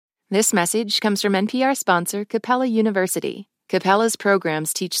This message comes from NPR sponsor Capella University. Capella's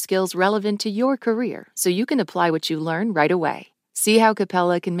programs teach skills relevant to your career so you can apply what you learn right away. See how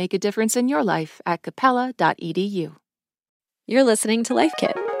Capella can make a difference in your life at capella.edu. You're listening to Life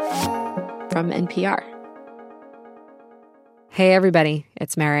Kit from NPR. Hey, everybody,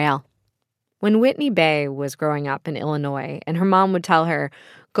 it's Marielle. When Whitney Bay was growing up in Illinois and her mom would tell her,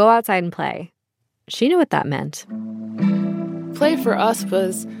 go outside and play, she knew what that meant. Play for us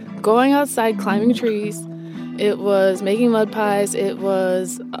was going outside, climbing trees. It was making mud pies. It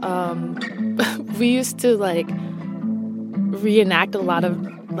was, we used to, reenact a lot of,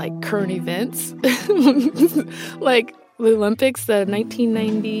 current events. Like the Olympics, the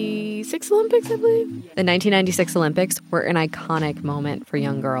 1996 Olympics, I believe. The 1996 Olympics were an iconic moment for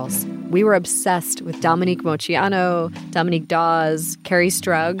young girls. We were obsessed with Dominique Moceanu, Dominique Dawes, Carrie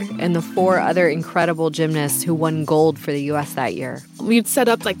Strug, and the 4 other incredible gymnasts who won gold for the U.S. that year. We'd set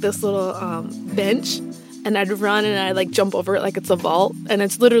up this little bench, and I'd run and I'd jump over it like it's a vault, and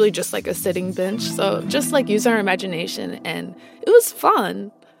it's literally just a sitting bench. So just use our imagination, and it was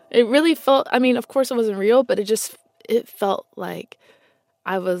fun. It really felt, of course it wasn't real, but it felt like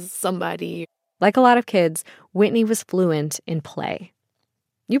I was somebody. Like a lot of kids, Whitney was fluent in play.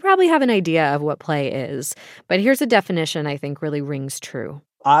 You probably have an idea of what play is, but here's a definition I think really rings true.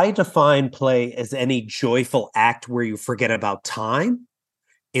 I define play as any joyful act where you forget about time.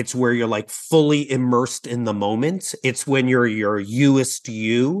 It's where you're fully immersed in the moment. It's when you're your youest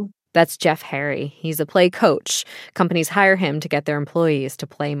you. That's Jeff Harry. He's a play coach. Companies hire him to get their employees to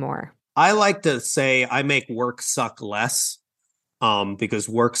play more. I like to say I make work suck less because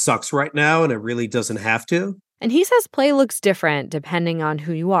work sucks right now and it really doesn't have to. And he says play looks different depending on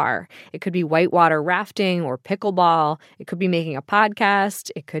who you are. It could be whitewater rafting or pickleball. It could be making a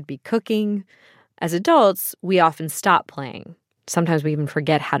podcast. It could be cooking. As adults, we often stop playing. Sometimes we even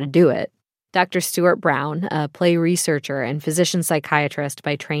forget how to do it. Dr. Stuart Brown, a play researcher and physician psychiatrist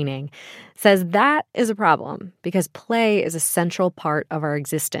by training, says that is a problem because play is a central part of our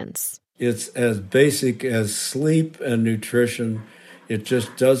existence. It's as basic as sleep and nutrition. It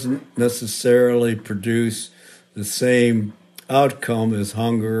just doesn't necessarily produce the same outcome as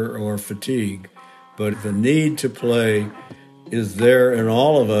hunger or fatigue. But the need to play is there in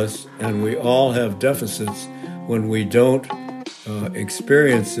all of us, and we all have deficits when we don't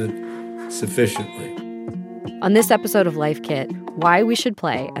experience it sufficiently. On this episode of Life Kit, why we should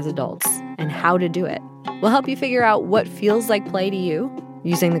play as adults and how to do it. We'll help you figure out what feels like play to you,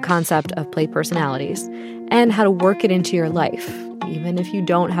 using the concept of play personalities, and how to work it into your life, even if you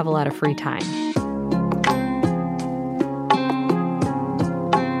don't have a lot of free time.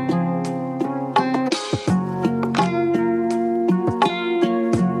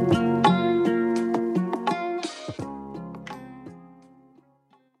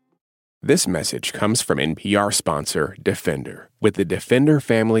 This message comes from NPR sponsor Defender. With the Defender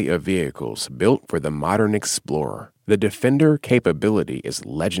family of vehicles built for the modern explorer, the Defender capability is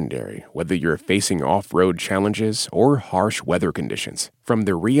legendary, whether you're facing off-road challenges or harsh weather conditions. From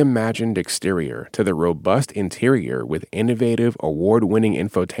the reimagined exterior to the robust interior with innovative award-winning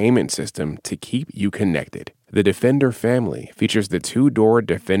infotainment system to keep you connected. The Defender family features the 2-door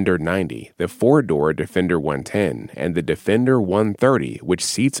Defender 90, the 4-door Defender 110, and the Defender 130, which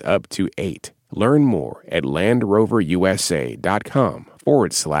seats up to 8. Learn more at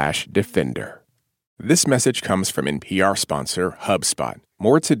LandRoverUSA.com/Defender. This message comes from NPR sponsor HubSpot.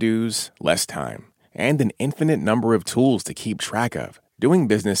 More to-dos, less time, and an infinite number of tools to keep track of. Doing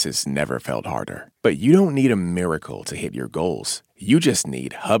business has never felt harder. But you don't need a miracle to hit your goals. You just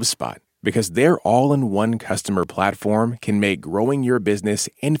need HubSpot. Because their all-in-one customer platform can make growing your business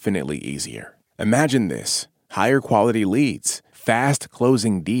infinitely easier. Imagine this: higher quality leads, fast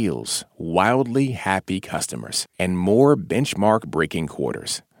closing deals, wildly happy customers, and more benchmark-breaking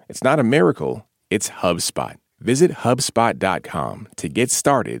quarters. It's not a miracle, it's HubSpot. Visit HubSpot.com to get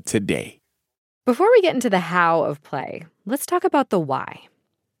started today. Before we get into the how of play, let's talk about the why.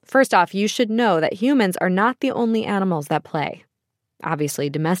 First off, you should know that humans are not the only animals that play. Obviously,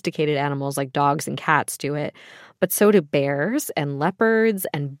 domesticated animals like dogs and cats do it, but so do bears and leopards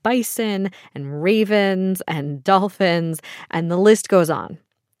and bison and ravens and dolphins, and the list goes on.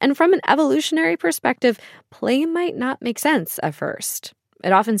 And from an evolutionary perspective, play might not make sense at first.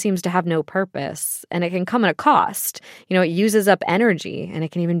 It often seems to have no purpose, and it can come at a cost. It uses up energy, and it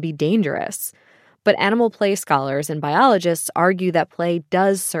can even be dangerous. But animal play scholars and biologists argue that play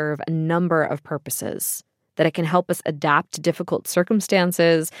does serve a number of purposes. That it can help us adapt to difficult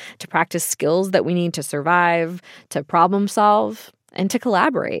circumstances, to practice skills that we need to survive, to problem solve, and to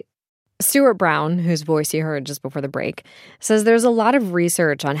collaborate. Stuart Brown, whose voice you heard just before the break, says there's a lot of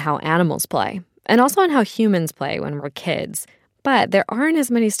research on how animals play, and also on how humans play when we're kids. But there aren't as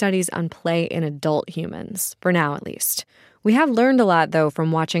many studies on play in adult humans, for now at least. We have learned a lot, though,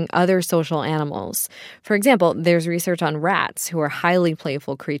 from watching other social animals. For example, there's research on rats, who are highly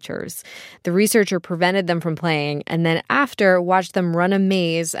playful creatures. The researcher prevented them from playing, and then after, watched them run a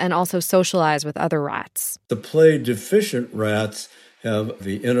maze and also socialize with other rats. The play-deficient rats have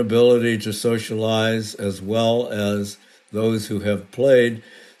the inability to socialize as well as those who have played,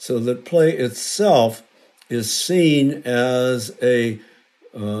 so that play itself is seen as a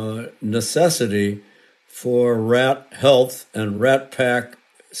necessity for rat health and rat pack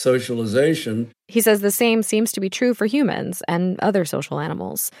socialization. He says the same seems to be true for humans and other social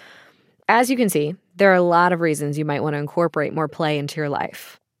animals. As you can see, there are a lot of reasons you might want to incorporate more play into your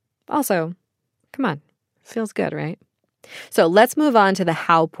life. Also, come on, feels good, right? So let's move on to the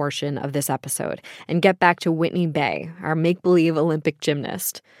how portion of this episode and get back to Whitney Bay, our make-believe Olympic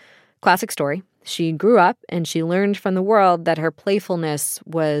gymnast. Classic story. She grew up and she learned from the world that her playfulness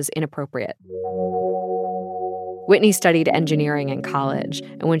was inappropriate. Whitney studied engineering in college,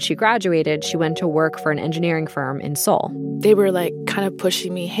 and when she graduated, she went to work for an engineering firm in Seoul. They were like kind of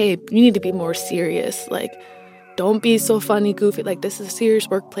pushing me, hey, you need to be more serious. Like, don't be so funny, goofy. Like, this is a serious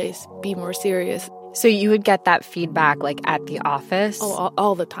workplace. Be more serious. So you would get that feedback like at the office? Oh,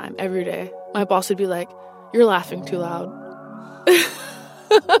 all the time, every day. My boss would be like, you're laughing too loud.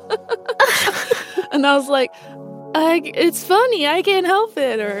 And I was like, it's funny, I can't help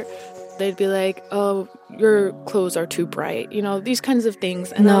it. Or they'd be like, oh, your clothes are too bright. You know, these kinds of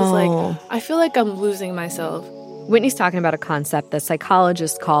things. And I was like, I feel like I'm losing myself. Whitney's talking about a concept that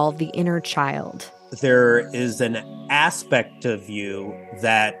psychologists call the inner child. There is an aspect of you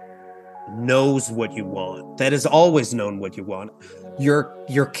that knows what you want, that has always known what you want.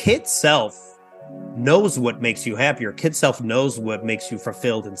 Your kid self knows what makes you happy. Your kid self knows what makes you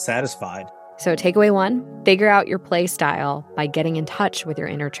fulfilled and satisfied. So takeaway 1, figure out your play style by getting in touch with your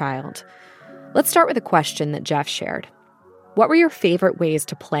inner child. Let's start with a question that Jeff shared. What were your favorite ways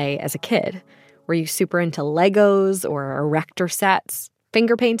to play as a kid? Were you super into Legos or erector sets,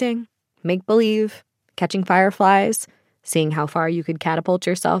 finger painting, make-believe, catching fireflies, seeing how far you could catapult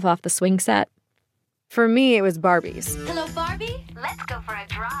yourself off the swing set? For me, it was Barbies. Hello, Barbie. Let's go for a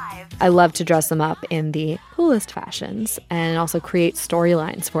drive. I love to dress them up in the coolest fashions and also create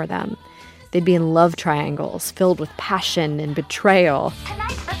storylines for them. They'd be in love triangles filled with passion and betrayal.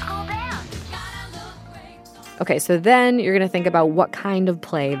 Tonight's the school dance. Okay, so then you're going to think about what kind of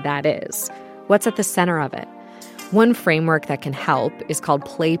play that is. What's at the center of it? One framework that can help is called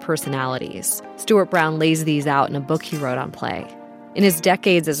play personalities. Stuart Brown lays these out in a book he wrote on play. In his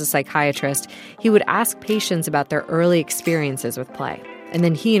decades as a psychiatrist, he would ask patients about their early experiences with play. And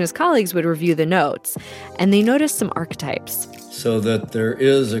then he and his colleagues would review the notes, and they noticed some archetypes. So that there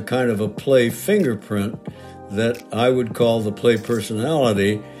is a kind of a play fingerprint that I would call the play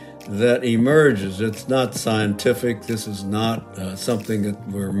personality that emerges. It's not scientific. This is not something that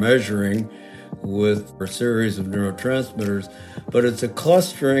we're measuring with a series of neurotransmitters, but it's a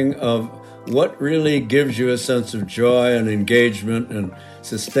clustering of what really gives you a sense of joy and engagement and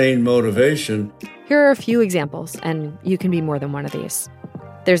sustained motivation. Here are a few examples, and you can be more than one of these.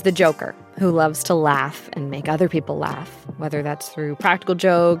 There's the joker, who loves to laugh and make other people laugh, whether that's through practical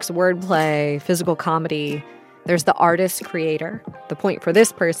jokes, wordplay, physical comedy. There's the artist-creator. The point for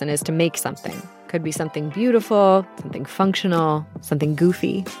this person is to make something. Could be something beautiful, something functional, something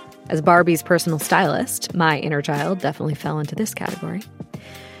goofy. As Barbie's personal stylist, my inner child definitely fell into this category.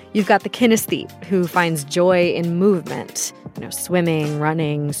 You've got the kinesthete, who finds joy in movement, swimming,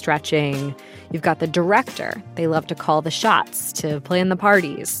 running, stretching. You've got the director. They love to call the shots, to plan the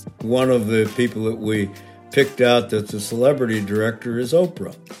parties. One of the people that we picked out that's a celebrity director is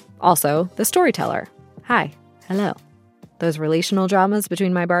Oprah. Also, the storyteller. Hi, hello. Those relational dramas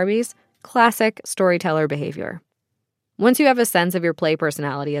between my Barbies, classic storyteller behavior. Once you have a sense of your play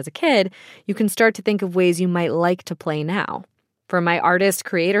personality as a kid, you can start to think of ways you might like to play now. For my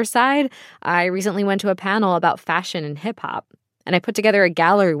artist-creator side, I recently went to a panel about fashion and hip-hop, and I put together a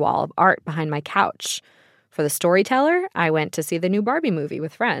gallery wall of art behind my couch. For the storyteller, I went to see the new Barbie movie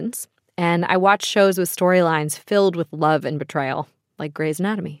with friends, and I watched shows with storylines filled with love and betrayal, like Grey's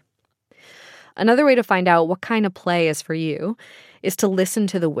Anatomy. Another way to find out what kind of play is for you is to listen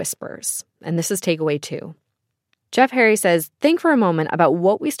to the whispers, and this is takeaway 2. Jeff Harry says, think for a moment about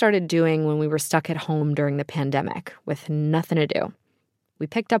what we started doing when we were stuck at home during the pandemic with nothing to do. We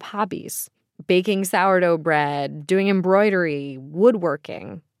picked up hobbies, baking sourdough bread, doing embroidery,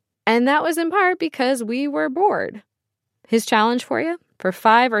 woodworking. And that was in part because we were bored. His challenge for you? For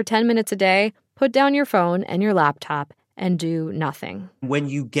 5 or 10 minutes a day, put down your phone and your laptop and do nothing. When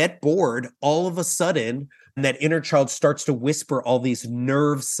you get bored, all of a sudden, that inner child starts to whisper all these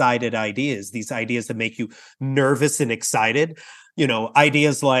nerve-sided ideas, these ideas that make you nervous and excited.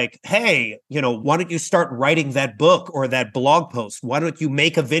 Ideas like, hey, why don't you start writing that book or that blog post? Why don't you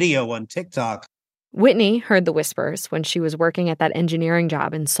make a video on TikTok? Whitney heard the whispers when she was working at that engineering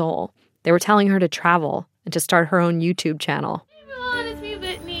job in Seoul. They were telling her to travel and to start her own YouTube channel. Hey everyone, it's me,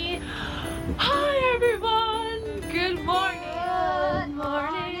 Whitney. Hi everyone. Good morning. Good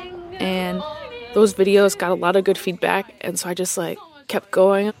morning. And those videos got a lot of good feedback, and so I just kept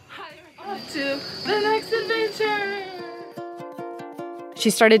going. Off to the next adventure. She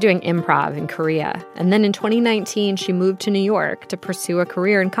started doing improv in Korea, and then in 2019, she moved to New York to pursue a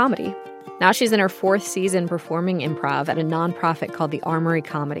career in comedy. Now she's in her 4th season performing improv at a nonprofit called the Armory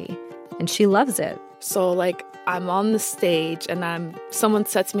Comedy, and she loves it. So, I'm on the stage, and someone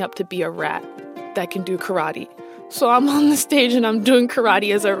sets me up to be a rat that can do karate. So I'm on the stage, and I'm doing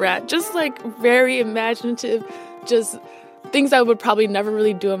karate as a rat. Just, very imaginative, just things I would probably never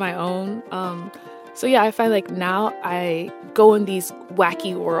really do on my own. So yeah, I find now I go in these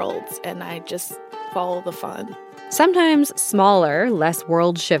wacky worlds and I just follow the fun. Sometimes smaller, less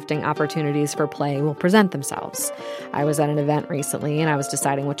world-shifting opportunities for play will present themselves. I was at an event recently and I was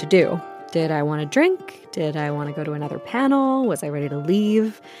deciding what to do. Did I want to drink? Did I want to go to another panel? Was I ready to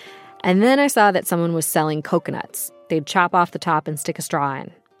leave? And then I saw that someone was selling coconuts. They'd chop off the top and stick a straw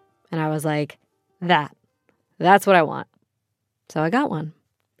in. And I was like, that's what I want. So I got one.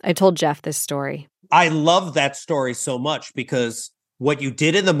 I told Jeff this story. I love that story so much because what you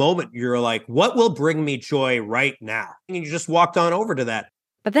did in the moment, you're like, what will bring me joy right now? And you just walked on over to that.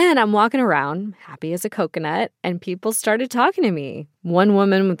 But then I'm walking around, happy as a coconut, and people started talking to me. One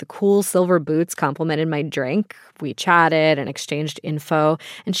woman with the cool silver boots complimented my drink. We chatted and exchanged info,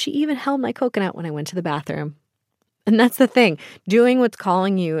 and she even held my coconut when I went to the bathroom. And that's the thing. Doing what's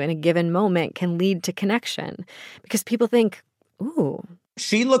calling you in a given moment can lead to connection because people think, ooh.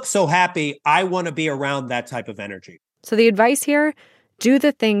 She looks so happy. I want to be around that type of energy. So the advice here, do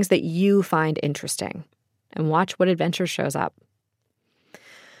the things that you find interesting and watch what adventure shows up.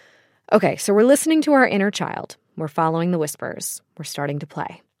 Okay, so we're listening to our inner child. We're following the whispers. We're starting to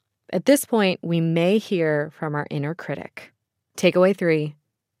play. At this point, we may hear from our inner critic. Takeaway 3,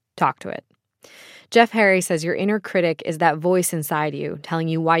 talk to it. Jeff Harry says your inner critic is that voice inside you telling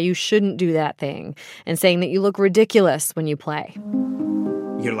you why you shouldn't do that thing and saying that you look ridiculous when you play.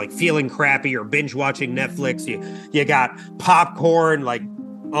 You're feeling crappy or binge watching Netflix. You got popcorn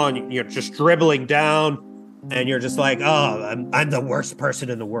you're just dribbling down and you're just I'm the worst person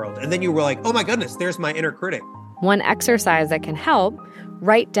in the world. And then you were like, oh my goodness, there's my inner critic. One exercise that can help,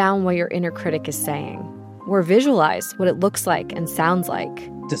 write down what your inner critic is saying or visualize what it looks like and sounds like.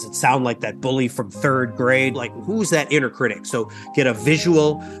 Does it sound like that bully from 3rd grade? Who's that inner critic? So get a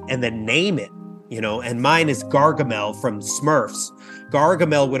visual and then name it. And mine is Gargamel from Smurfs.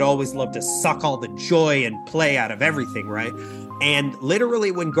 Gargamel would always love to suck all the joy and play out of everything, right? And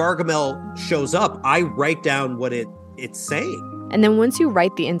literally when Gargamel shows up, I write down what it's saying. And then once you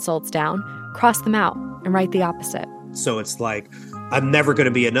write the insults down, cross them out and write the opposite. So it's I'm never going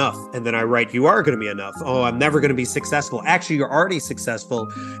to be enough. And then I write, you are going to be enough. Oh, I'm never going to be successful. Actually, you're already successful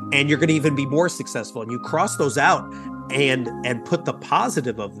and you're going to even be more successful. And you cross those out and put the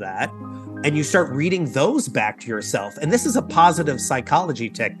positive of that. And you start reading those back to yourself. And this is a positive psychology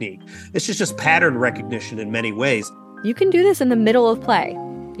technique. It's just pattern recognition in many ways. You can do this in the middle of play.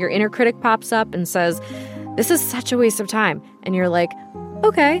 Your inner critic pops up and says, this is such a waste of time. And you're like,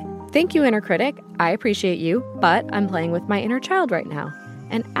 okay, thank you, inner critic. I appreciate you, but I'm playing with my inner child right now.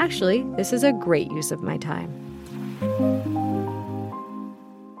 And actually, this is a great use of my time.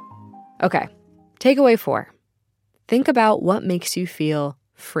 Okay, takeaway 4. Think about what makes you feel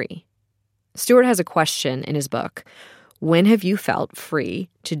free. Stuart has a question in his book. When have you felt free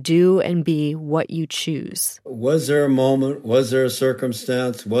to do and be what you choose? Was there a moment, was there a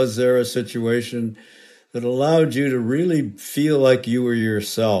circumstance, was there a situation that allowed you to really feel like you were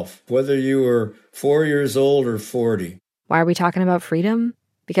yourself, whether you were 4 years old or 40? Why are we talking about freedom?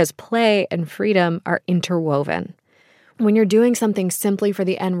 Because play and freedom are interwoven. When you're doing something simply for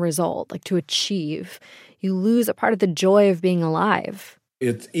the end result, like to achieve, you lose a part of the joy of being alive.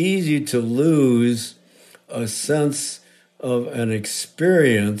 It's easy to lose a sense of an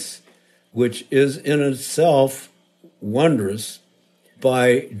experience which is in itself wondrous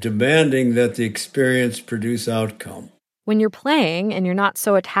by demanding that the experience produce outcome. When you're playing and you're not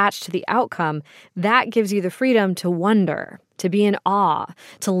so attached to the outcome, that gives you the freedom to wonder, to be in awe,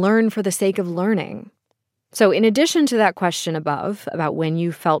 to learn for the sake of learning. So in addition to that question above about when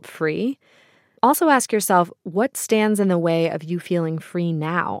you felt free, also ask yourself, what stands in the way of you feeling free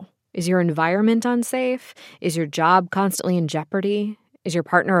now? Is your environment unsafe? Is your job constantly in jeopardy? Is your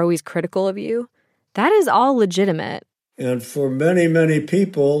partner always critical of you? That is all legitimate. And for many, many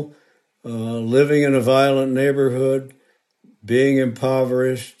people, living in a violent neighborhood, being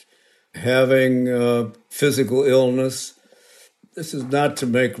impoverished, having physical illness, this is not to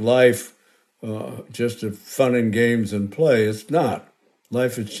make life just a fun and games and play. It's not.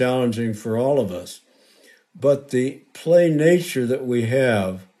 Life is challenging for all of us. But the play nature that we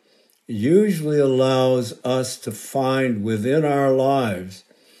have usually allows us to find within our lives,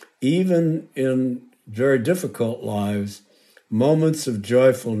 even in very difficult lives, moments of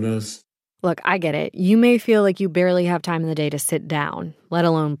joyfulness. Look, I get it. You may feel like you barely have time in the day to sit down, let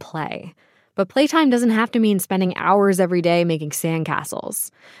alone play. But playtime doesn't have to mean spending hours every day making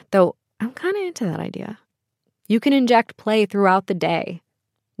sandcastles. Though I'm kind of into that idea. You can inject play throughout the day.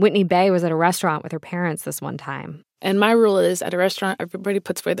 Whitney Bay was at a restaurant with her parents this one time. And my rule is, at a restaurant, everybody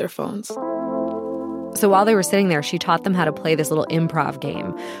puts away their phones. So while they were sitting there, she taught them how to play this little improv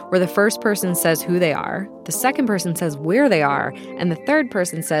game where the first person says who they are, the second person says where they are, and the third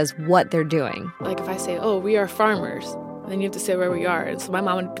person says what they're doing. Like if I say, oh, we are farmers, then you have to say where we are. And so my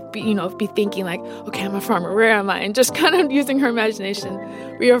mom would be thinking like, okay, I'm a farmer, where am I? And just kind of using her imagination.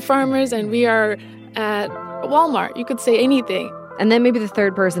 We are farmers and we are at Walmart. You could say anything. And then maybe the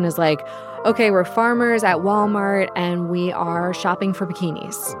third person is like, okay, we're farmers at Walmart and we are shopping for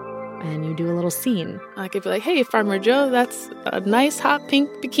bikinis. And you do a little scene. I could be like, hey, Farmer Joe, that's a nice hot pink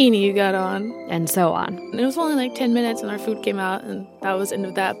bikini you got on. And so on. And it was only like 10 minutes and our food came out and that was the end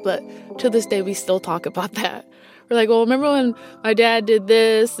of that. But to this day, we still talk about that. We're like, well, remember when my dad did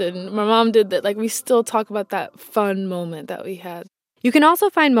this and my mom did that? Like, we still talk about that fun moment that we had. You can also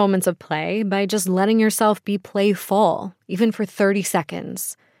find moments of play by just letting yourself be playful, even for 30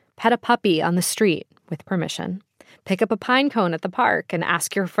 seconds. Pet a puppy on the street with permission. Pick up a pine cone at the park and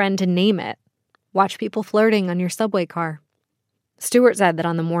ask your friend to name it. Watch people flirting on your subway car. Stewart said that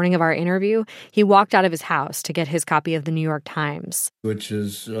on the morning of our interview, he walked out of his house to get his copy of the New York Times. Which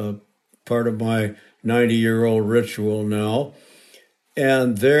is part of my 90-year-old ritual now.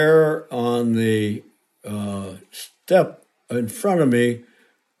 And there on the step in front of me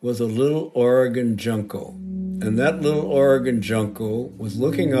was a little Oregon Junco. And that little Oregon Junco was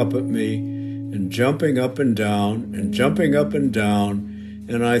looking up at me and jumping up and down and jumping up and down.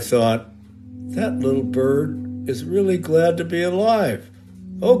 And I thought, that little bird is really glad to be alive.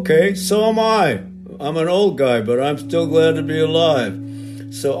 Okay, so am I. I'm an old guy, but I'm still glad to be alive.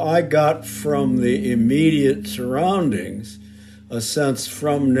 So I got from the immediate surroundings a sense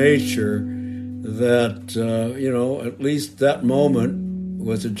from nature that, at least that moment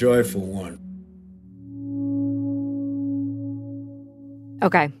was a joyful one.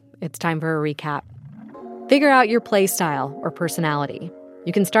 Okay, it's time for a recap. Figure out your play style or personality.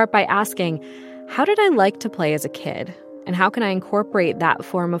 You can start by asking, how did I like to play as a kid? And how can I incorporate that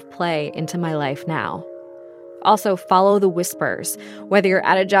form of play into my life now? Also, follow the whispers. Whether you're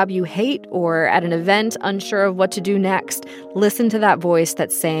at a job you hate or at an event unsure of what to do next, listen to that voice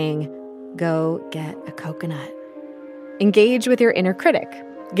that's saying, go get a coconut. Engage with your inner critic.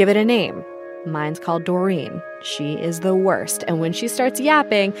 Give it a name. Mine's called Doreen. She is the worst. And when she starts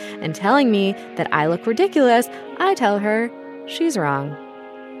yapping and telling me that I look ridiculous, I tell her she's wrong.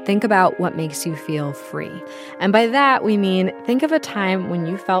 Think about what makes you feel free. And by that, we mean think of a time when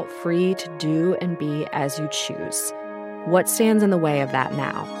you felt free to do and be as you choose. What stands in the way of that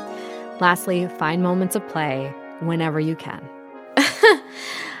now? Lastly, find moments of play whenever you can.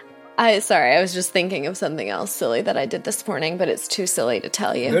 I was just thinking of something else silly that I did this morning, but it's too silly to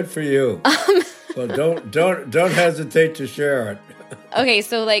tell you. Good for you. Well, don't hesitate to share it. Okay,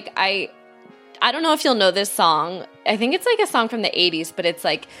 so I don't know if you'll know this song. I think it's like a song from the 80s, but it's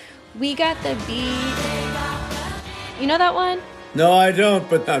like, we got the beat. You know that one? No, I don't,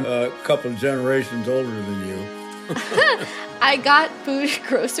 but I'm a couple of generations older than you. I got food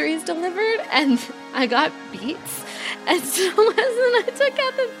groceries delivered, and I got beets. And so when I took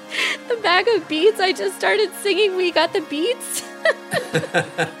out the bag of beets, I just started singing, we got the beets. And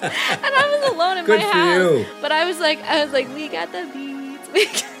I was alone in Good my for house. you. But I was like, we got the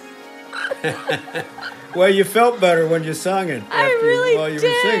beets. Well, you felt better when you sung it. While you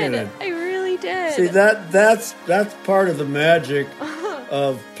were singing it. I really did. See, that's part of the magic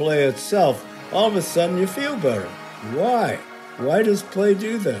of play itself. All of a sudden, you feel better. Why? Why does play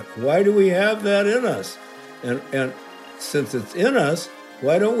do that? Why do we have that in us? And since it's in us,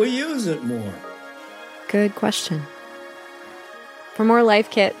 why don't we use it more? Good question. For more Life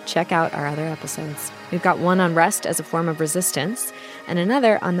Kit, check out our other episodes. We've got one on rest as a form of resistance and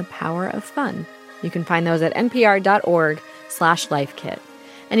another on the power of fun. You can find those at npr.org/lifekit.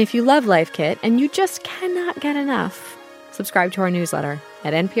 And if you love Life Kit and you just cannot get enough, subscribe to our newsletter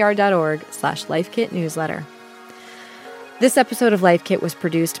at npr.org/lifekit newsletter. This episode of Life Kit was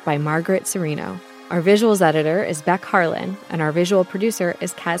produced by Margaret Cirino. Our visuals editor is Beck Harlan, and our visual producer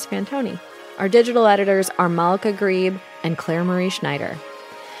is Kaz Fantoni. Our digital editors are Malika Grebe and Claire Marie Schneider.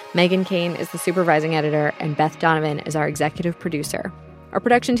 Megan Kane is the supervising editor, and Beth Donovan is our executive producer. Our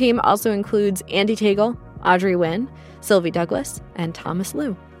production team also includes Andy Tagle, Audrey Wynn, Sylvie Douglas, and Thomas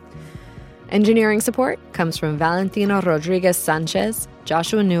Liu. Engineering support comes from Valentino Rodriguez Sanchez,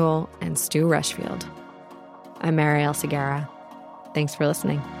 Joshua Newell, and Stu Rushfield. I'm Marielle Segarra. Thanks for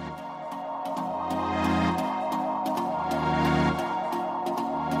listening.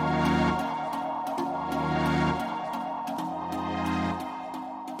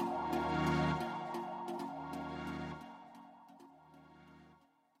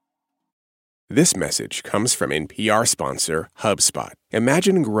 This message comes from NPR sponsor HubSpot.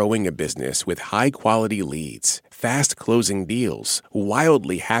 Imagine growing a business with high-quality leads, fast-closing deals,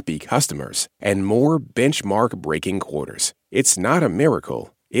 wildly happy customers, and more benchmark-breaking quarters. It's not a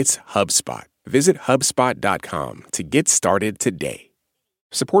miracle, it's HubSpot. Visit HubSpot.com to get started today.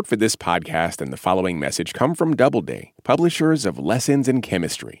 Support for this podcast and the following message come from Doubleday, publishers of Lessons in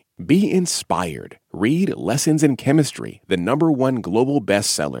Chemistry. Be inspired. Read Lessons in Chemistry, the #1 global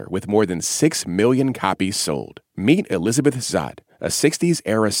bestseller with more than 6 million copies sold. Meet Elizabeth Zott, a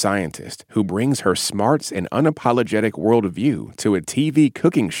 60s-era scientist who brings her smarts and unapologetic worldview to a TV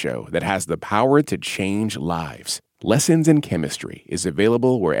cooking show that has the power to change lives. Lessons in Chemistry is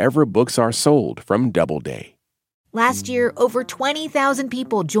available wherever books are sold from Doubleday. Last year, over 20,000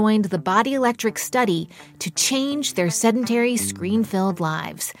 people joined the Body Electric study to change their sedentary, screen-filled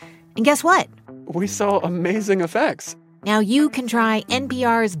lives. And guess what? We saw amazing effects. Now you can try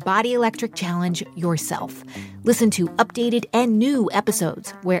NPR's Body Electric Challenge yourself. Listen to updated and new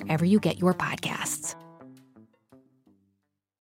episodes wherever you get your podcasts.